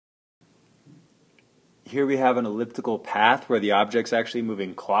here we have an elliptical path where the object's actually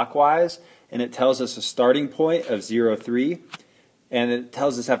moving clockwise, and it tells us a starting point of 0, 3, and it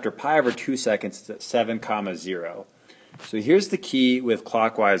tells us after pi over 2 seconds it's at 7, 0. So here's the key with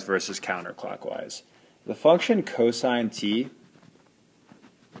clockwise versus counterclockwise. The function cosine t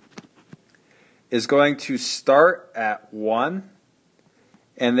is going to start at 1,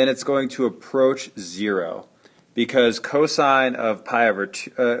 and then it's going to approach 0, because cosine of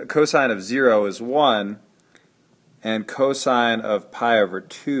cosine of 0 is 1, and cosine of pi over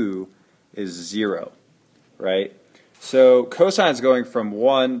 2 is 0, right? So cosine is going from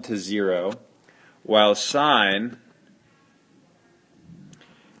 1 to 0, while sine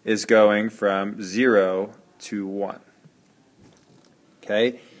is going from 0 to 1.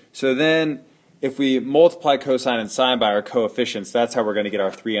 Okay? So then if we multiply cosine and sine by our coefficients, that's how we're going to get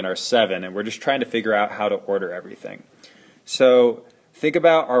our 3 and our 7, and we're just trying to figure out how to order everything. So think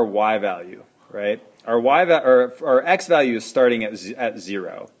about our y value, right? Our x value is starting at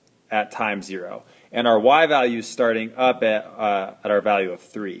 0, at time 0, and our y value is starting up at our value of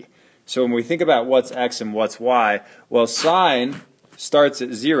 3. So when we think about what's x and what's y, well, sine starts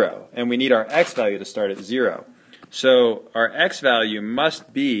at 0, and we need our x value to start at 0. So our x value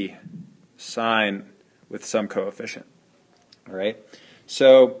must be sine with some coefficient. All right.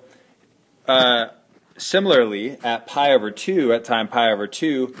 So similarly, at pi over 2, at time pi over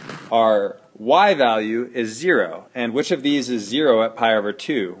 2, our y value is 0. And which of these is 0 at pi over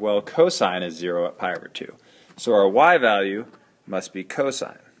 2? Well, cosine is 0 at pi over 2. So our y value must be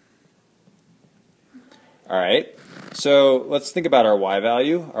cosine. All right. So let's think about our y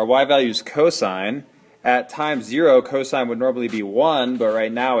value. Our y value is cosine. At time 0, cosine would normally be 1, but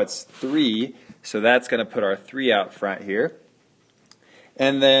right now it's 3, so that's going to put our 3 out front here.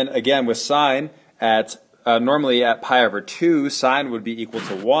 And then again with sine, normally at pi over 2, sine would be equal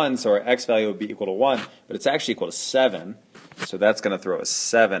to 1, so our x value would be equal to 1, but it's actually equal to 7, so that's going to throw a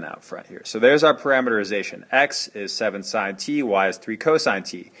 7 out front here. So there's our parameterization. X is 7 sine t, y is 3 cosine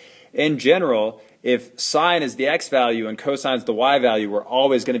t. In general, if sine is the x value and cosine is the y value, we're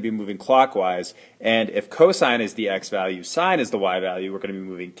always going to be moving clockwise. And if cosine is the x value, sine is the y value, we're going to be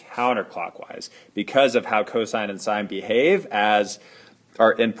moving counterclockwise because of how cosine and sine behave as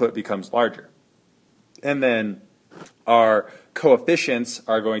our input becomes larger. And then our coefficients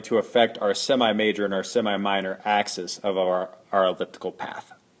are going to affect our semi-major and our semi-minor axis of our elliptical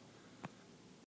path.